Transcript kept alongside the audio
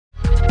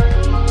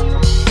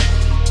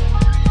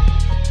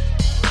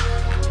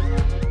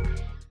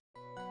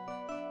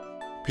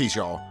Peace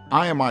y'all,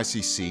 I am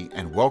ICC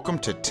and welcome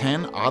to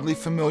 10 oddly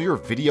familiar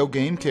video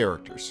game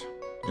characters.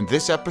 In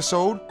this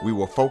episode, we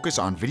will focus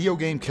on video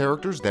game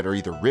characters that are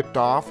either ripped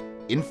off,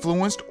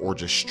 influenced, or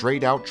just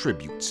straight out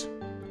tributes.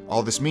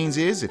 All this means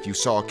is, if you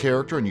saw a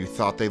character and you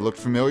thought they looked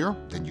familiar,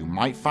 then you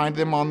might find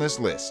them on this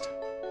list.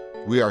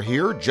 We are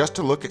here just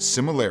to look at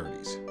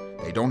similarities.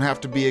 They don't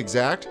have to be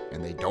exact,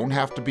 and they don't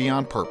have to be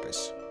on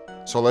purpose.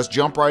 So let's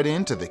jump right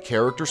into the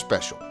character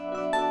special.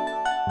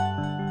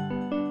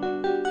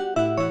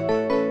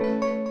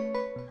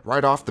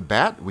 Right off the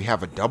bat, we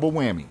have a double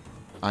whammy.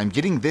 I'm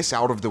getting this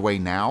out of the way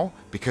now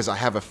because I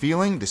have a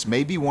feeling this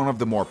may be one of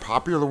the more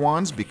popular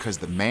ones because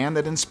the man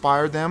that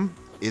inspired them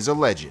is a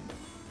legend.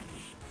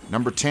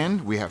 Number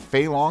 10, we have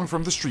Fei Long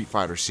from the Street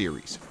Fighter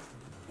series.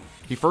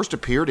 He first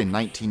appeared in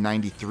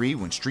 1993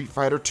 when Street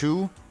Fighter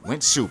II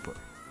went super.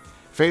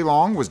 Fei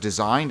Long was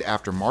designed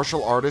after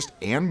martial artist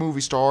and movie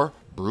star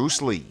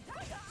Bruce Lee.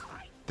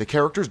 The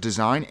character's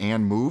design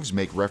and moves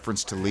make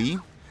reference to Lee.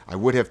 I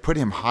would have put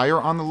him higher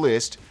on the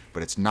list,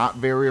 but it's not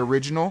very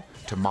original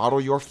to model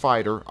your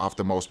fighter off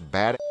the most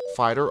badass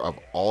fighter of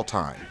all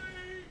time.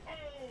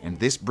 And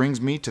this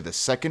brings me to the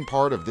second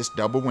part of this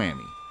double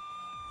whammy.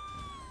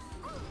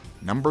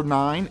 Number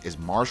 9 is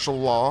Martial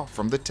Law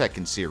from the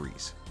Tekken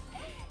series.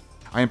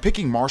 I am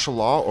picking Martial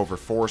Law over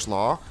Forest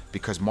Law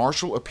because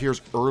Martial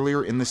appears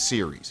earlier in the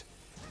series,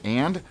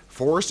 and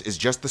Forest is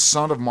just the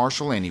son of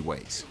Martial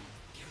anyways.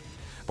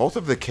 Both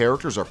of the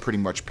characters are pretty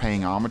much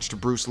paying homage to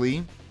Bruce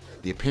Lee.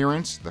 The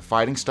appearance, the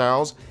fighting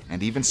styles,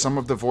 and even some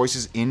of the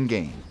voices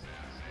in-game.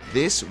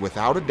 This,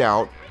 without a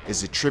doubt,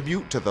 is a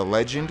tribute to the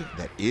legend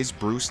that is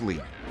Bruce Lee.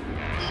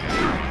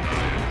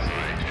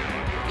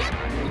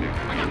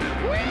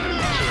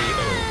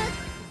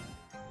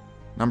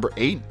 Number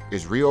 8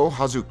 is Ryo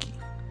Hazuki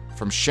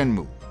from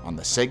Shenmue on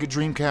the Sega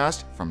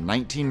Dreamcast from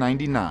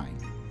 1999.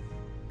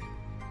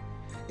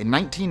 In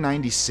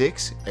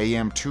 1996,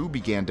 AM2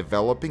 began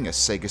developing a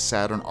Sega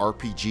Saturn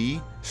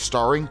RPG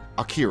starring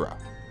Akira,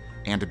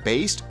 and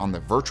based on the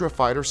Virtua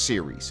Fighter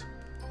series.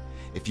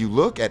 If you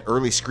look at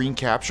early screen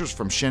captures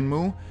from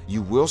Shenmue,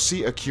 you will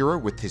see Akira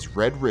with his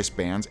red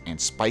wristbands and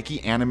spiky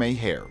anime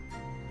hair.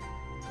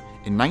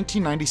 In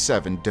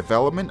 1997,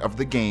 development of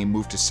the game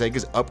moved to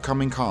Sega's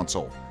upcoming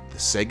console, the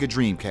Sega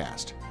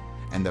Dreamcast,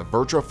 and the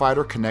Virtua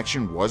Fighter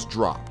connection was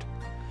dropped.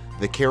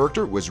 The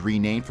character was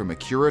renamed from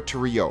Akira to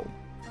Ryo,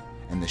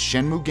 and the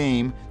Shenmue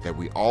game that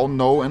we all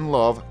know and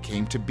love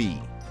came to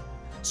be.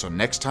 So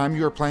next time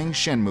you are playing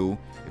Shenmue,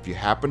 if you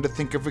happen to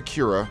think of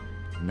Akira,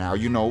 now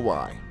you know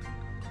why.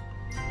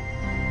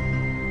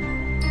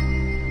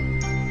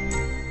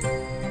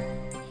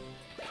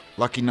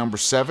 Lucky number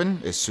 7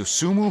 is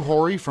Susumu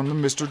Hori from the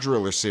Mr.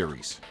 Driller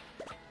series.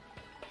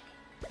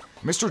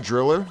 Mr.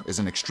 Driller is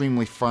an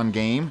extremely fun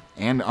game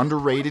and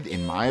underrated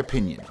in my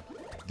opinion.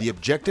 The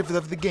objective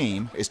of the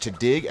game is to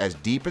dig as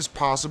deep as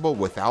possible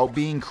without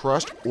being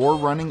crushed or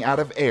running out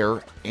of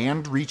air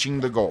and reaching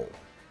the goal.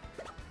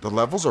 The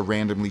levels are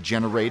randomly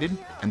generated,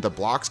 and the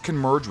blocks can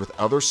merge with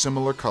other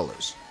similar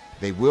colors.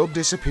 They will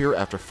disappear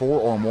after 4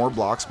 or more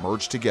blocks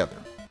merge together.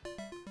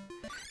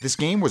 This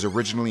game was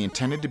originally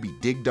intended to be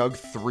Dig Dug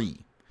 3,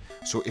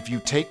 so if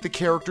you take the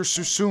character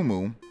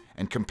Susumu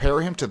and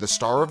compare him to the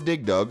star of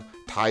Dig Dug,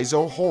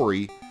 Taizo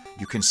Hori,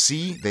 you can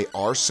see they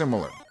are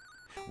similar.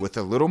 With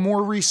a little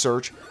more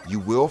research, you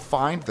will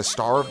find the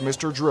star of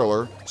Mr.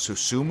 Driller,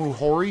 Susumu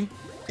Hori,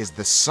 is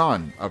the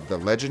son of the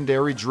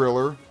legendary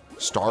driller,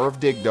 star of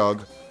Dig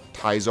Dug,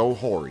 Taizo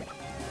Hori.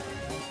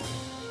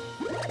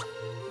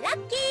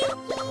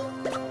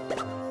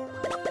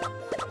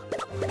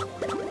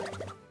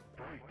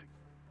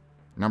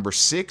 Number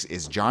 6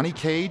 is Johnny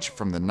Cage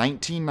from the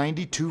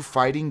 1992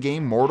 fighting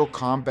game Mortal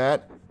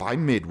Kombat by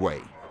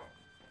Midway.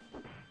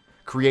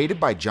 Created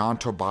by John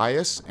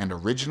Tobias and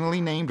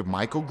originally named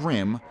Michael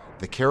Grimm,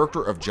 the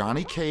character of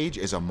Johnny Cage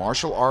is a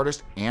martial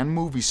artist and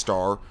movie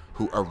star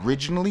who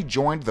originally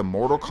joined the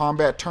Mortal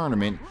Kombat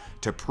tournament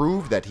to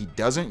prove that he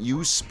doesn't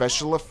use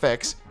special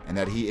effects and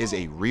that he is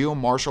a real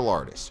martial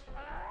artist.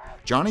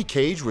 Johnny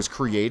Cage was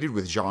created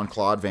with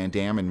Jean-Claude Van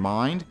Damme in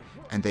mind,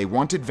 and they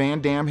wanted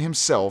Van Damme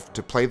himself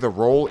to play the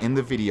role in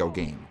the video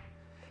game.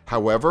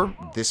 However,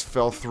 this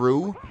fell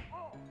through,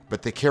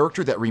 but the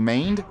character that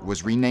remained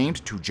was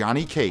renamed to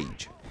Johnny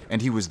Cage,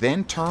 and he was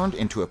then turned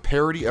into a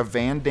parody of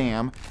Van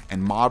Damme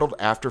and modeled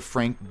after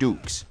Frank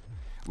Dukes,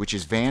 which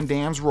is Van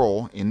Damme's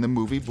role in the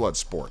movie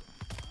Bloodsport.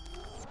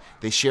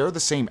 They share the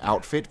same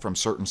outfit from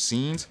certain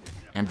scenes,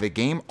 and the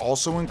game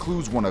also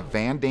includes one of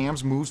Van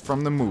Damme's moves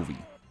from the movie,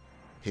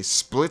 his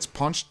splits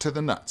punch to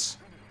the nuts.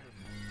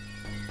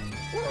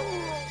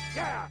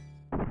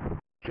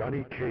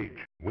 Johnny Cage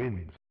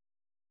wins.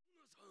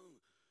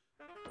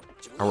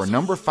 Our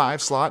number 5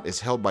 slot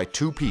is held by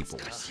 2 people,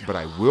 but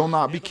I will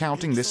not be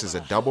counting this as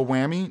a double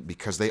whammy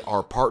because they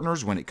are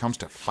partners when it comes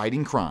to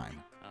fighting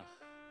crime.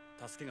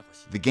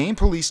 The game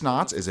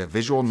Policenauts is a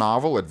visual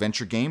novel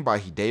adventure game by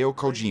Hideo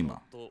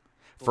Kojima.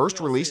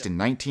 First released in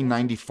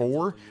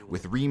 1994,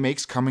 with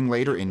remakes coming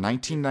later in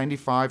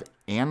 1995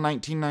 and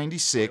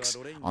 1996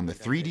 on the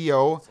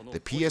 3DO, the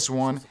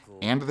PS1,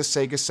 and the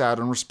Sega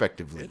Saturn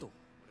respectively.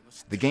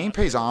 The game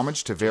pays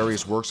homage to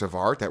various works of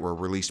art that were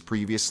released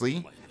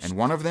previously, and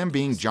one of them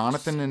being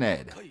Jonathan and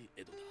Ed.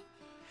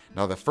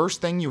 Now the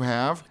first thing you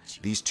have,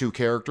 these two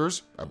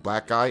characters, a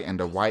black guy and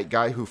a white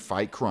guy who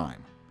fight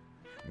crime.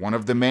 One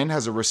of the men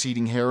has a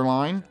receding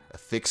hairline, a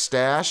thick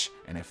stash,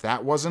 and if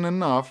that wasn't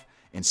enough,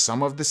 in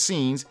some of the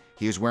scenes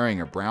he is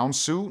wearing a brown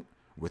suit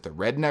with a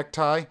red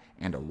necktie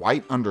and a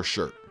white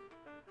undershirt.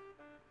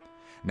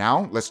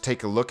 Now let's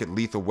take a look at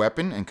Lethal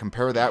Weapon and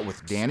compare that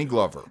with Danny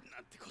Glover.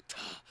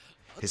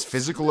 His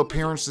physical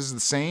appearance is the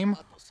same,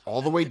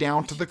 all the way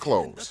down to the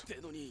clothes.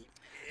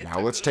 Now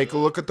let's take a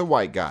look at the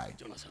white guy.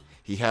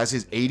 He has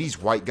his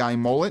 80s white guy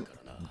mullet,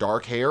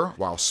 dark hair,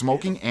 while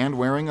smoking and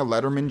wearing a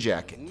Letterman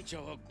jacket.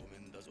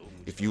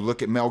 If you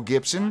look at Mel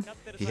Gibson,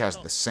 he has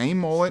the same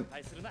mullet,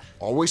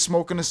 always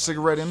smoking a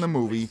cigarette in the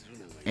movie,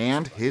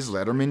 and his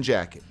Letterman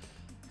jacket.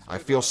 I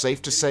feel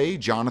safe to say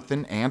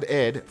Jonathan and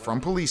Ed from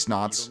Police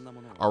Knots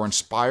are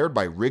inspired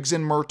by Riggs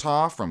and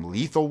Murtaugh from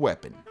Lethal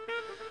Weapon.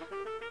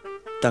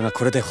 だが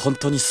これで本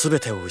当に全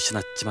てを失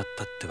っちまっ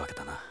たってわけ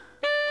だな。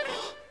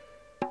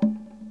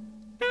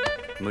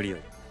無理よ。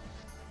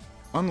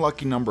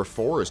 Unlucky number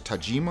 4 is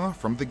Tajima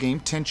from the game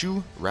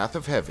Tenchu, Wrath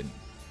of Heaven.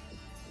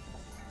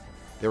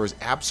 There is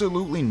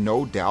absolutely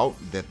no doubt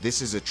that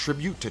this is a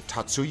tribute to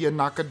Tatsuya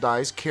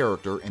Nakadai's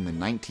character in the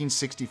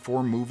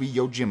 1964 movie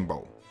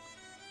Yojimbo.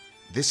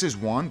 This is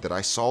one that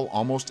I saw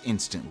almost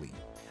instantly.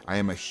 I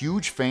am a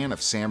huge fan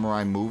of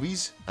samurai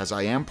movies. As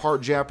I am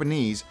part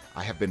Japanese,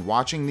 I have been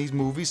watching these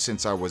movies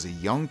since I was a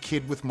young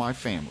kid with my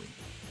family.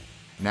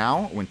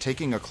 Now, when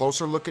taking a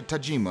closer look at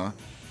Tajima,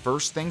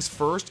 first things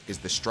first is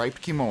the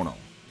striped kimono.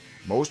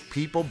 Most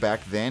people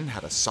back then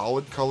had a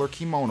solid color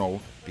kimono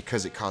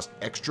because it cost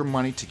extra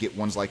money to get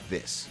ones like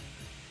this.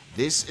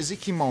 This is a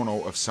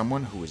kimono of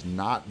someone who is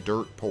not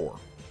dirt poor.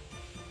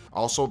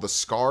 Also the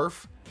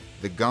scarf,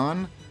 the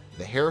gun,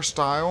 the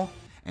hairstyle,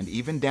 and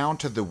even down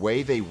to the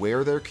way they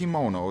wear their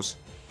kimonos,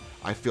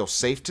 I feel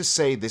safe to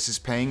say this is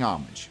paying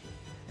homage.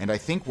 And I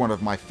think one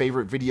of my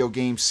favorite video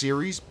game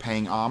series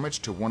paying homage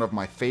to one of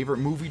my favorite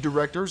movie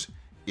directors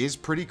is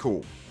pretty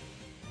cool.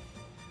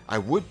 I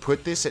would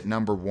put this at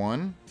number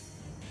 1,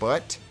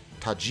 but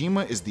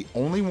Tajima is the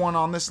only one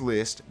on this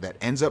list that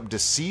ends up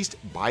deceased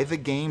by the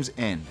game's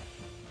end.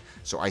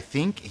 So I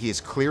think he is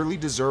clearly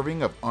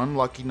deserving of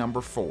unlucky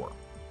number 4.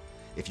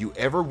 If you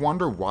ever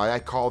wonder why I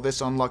call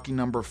this unlucky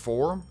number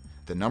 4,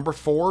 the number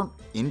 4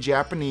 in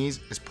Japanese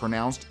is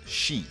pronounced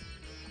shi,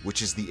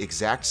 which is the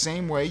exact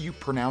same way you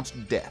pronounce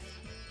death.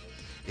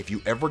 If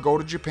you ever go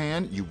to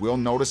Japan, you will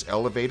notice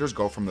elevators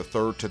go from the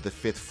 3rd to the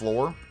 5th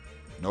floor.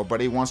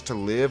 Nobody wants to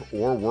live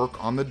or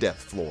work on the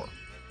death floor.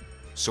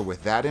 So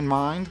with that in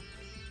mind,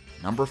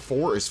 number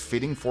 4 is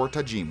fitting for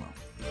Tajima.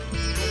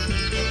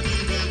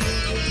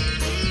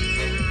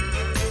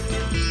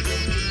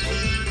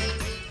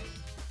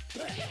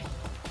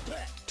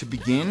 To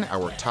begin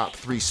our top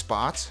 3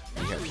 spots,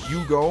 we have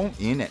Hugo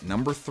in at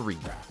number 3.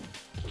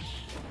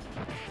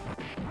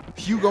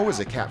 Hugo is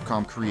a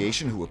Capcom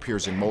creation who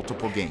appears in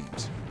multiple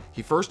games.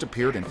 He first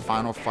appeared in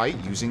Final Fight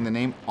using the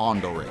name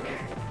Andore,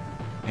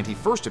 and he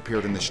first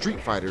appeared in the Street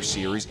Fighter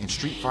series in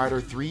Street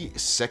Fighter III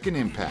Second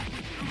Impact.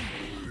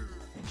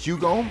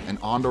 Hugo and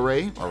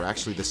Andore are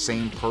actually the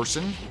same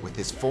person, with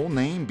his full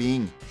name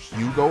being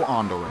Hugo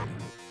Andore.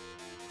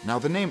 Now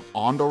the name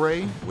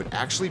Andore would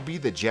actually be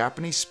the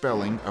Japanese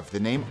spelling of the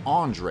name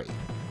Andre,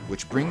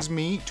 which brings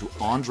me to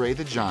Andre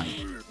the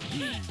Giant.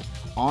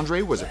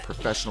 Andre was a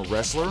professional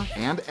wrestler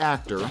and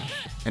actor,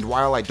 and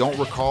while I don't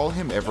recall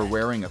him ever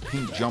wearing a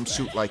pink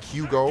jumpsuit like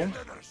Hugo,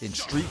 in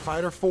Street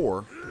Fighter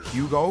IV,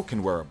 Hugo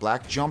can wear a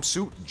black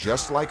jumpsuit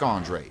just like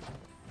Andre.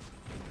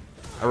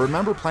 I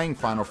remember playing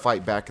Final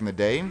Fight back in the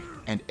day,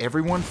 and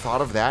everyone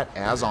thought of that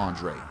as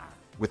Andre.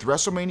 With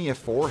WrestleMania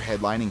 4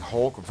 headlining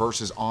Hulk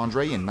vs.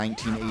 Andre in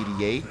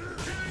 1988,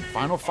 and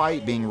Final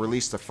Fight being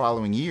released the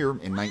following year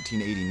in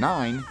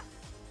 1989,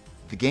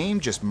 the game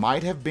just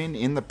might have been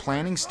in the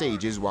planning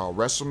stages while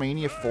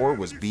WrestleMania 4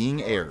 was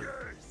being aired.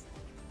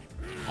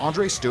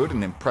 Andre stood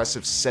an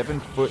impressive 7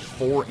 foot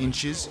 4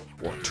 inches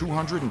or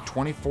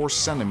 224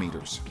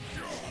 centimeters,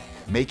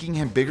 making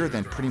him bigger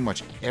than pretty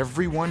much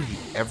everyone he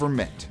ever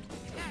met.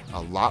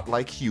 A lot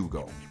like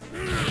Hugo.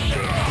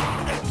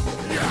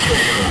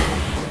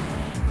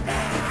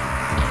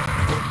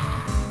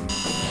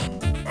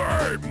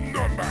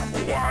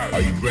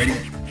 Are you ready?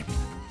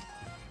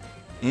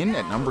 In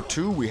at number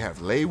 2, we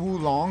have Lei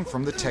Wulong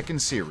from the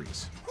Tekken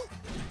series.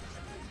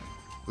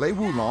 Lei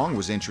Wulong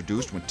was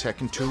introduced when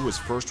Tekken 2 was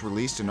first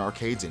released in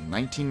arcades in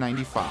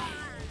 1995.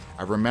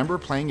 I remember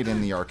playing it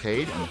in the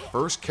arcade, and the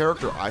first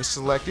character I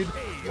selected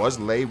was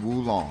Lei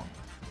Wulong.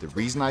 The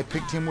reason I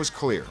picked him was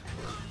clear.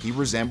 He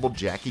resembled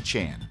Jackie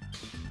Chan.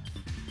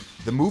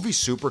 The movie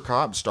Super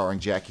Cop starring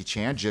Jackie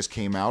Chan just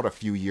came out a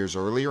few years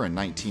earlier in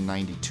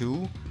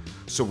 1992,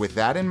 so with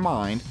that in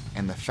mind,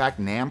 and the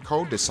fact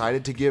Namco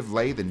decided to give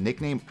Lei the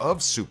nickname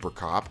of Super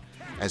Cop,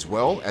 as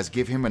well as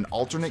give him an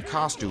alternate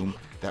costume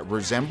that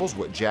resembles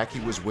what Jackie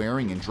was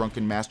wearing in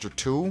Drunken Master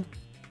 2,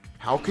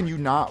 how can you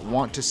not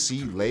want to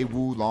see Lei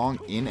Wulong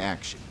in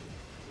action?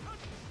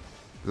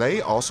 Lei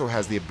also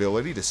has the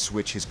ability to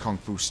switch his kung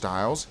fu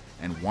styles,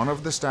 and one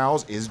of the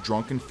styles is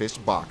drunken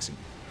fist boxing,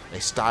 a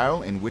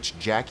style in which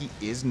Jackie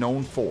is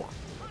known for.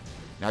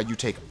 Now you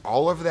take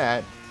all of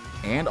that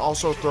and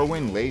also throw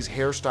in Lei's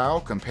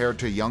hairstyle compared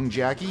to young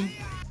Jackie,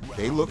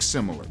 they look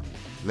similar.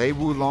 Lei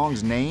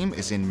Wulong's name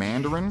is in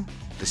Mandarin,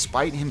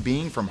 despite him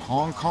being from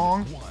Hong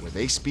Kong, where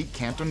they speak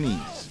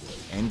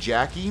Cantonese. And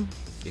Jackie,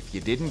 if you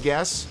didn't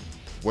guess,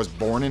 was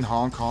born in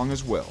Hong Kong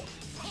as well.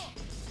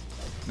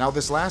 Now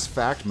this last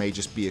fact may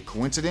just be a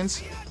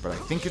coincidence, but I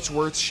think it's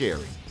worth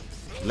sharing.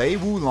 Lei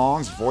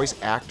Wulong's voice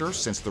actor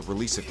since the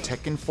release of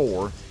Tekken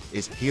 4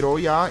 is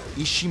Hiroya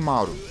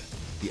Ishimaru,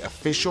 the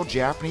official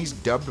Japanese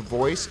dubbed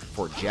voice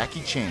for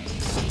Jackie Chan.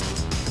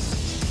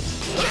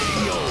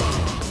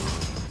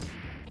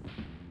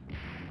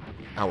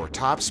 Our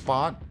top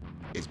spot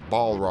is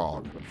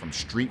Balrog from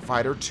Street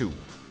Fighter 2.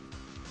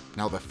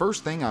 Now the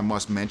first thing I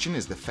must mention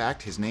is the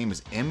fact his name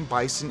is M.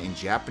 Bison in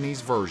Japanese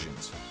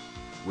versions,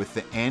 with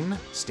the N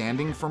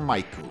standing for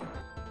Maiku.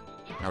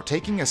 Now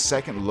taking a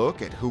second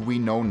look at who we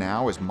know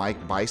now as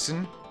Mike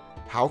Bison,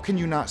 how can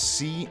you not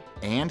see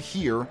and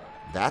hear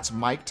that's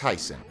Mike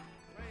Tyson?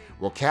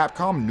 Well,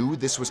 Capcom knew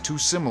this was too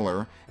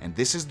similar, and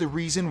this is the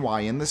reason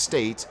why in the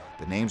States,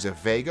 the names of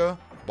Vega,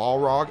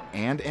 Balrog,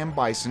 and M.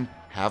 Bison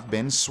have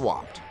been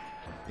swapped.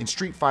 In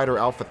Street Fighter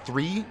Alpha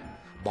 3,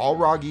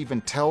 Balrog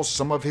even tells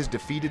some of his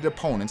defeated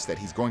opponents that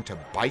he's going to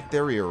bite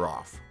their ear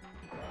off.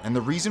 And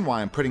the reason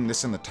why I'm putting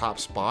this in the top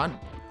spot,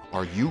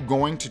 are you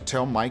going to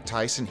tell Mike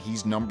Tyson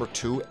he's number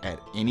 2 at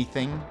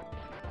anything?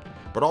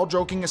 But all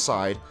joking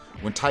aside,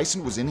 when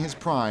Tyson was in his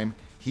prime,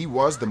 he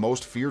was the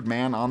most feared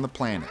man on the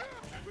planet.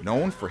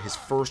 Known for his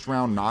first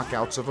round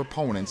knockouts of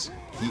opponents,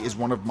 he is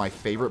one of my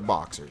favorite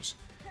boxers.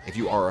 If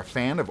you are a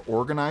fan of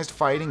organized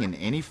fighting in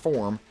any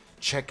form,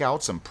 check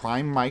out some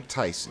prime Mike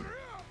Tyson.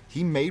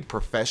 He made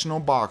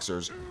professional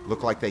boxers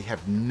look like they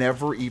have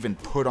never even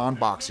put on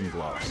boxing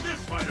gloves.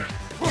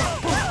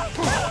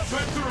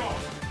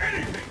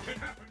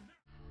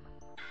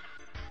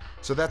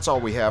 So that's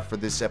all we have for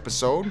this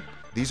episode.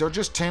 These are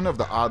just 10 of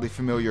the oddly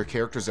familiar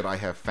characters that I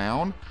have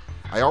found.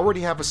 I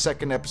already have a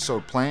second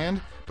episode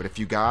planned, but if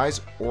you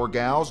guys or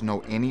gals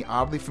know any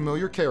oddly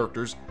familiar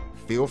characters,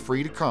 feel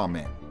free to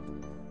comment.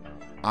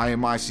 I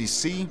am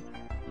ICC.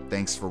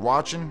 Thanks for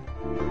watching.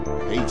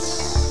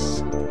 Peace.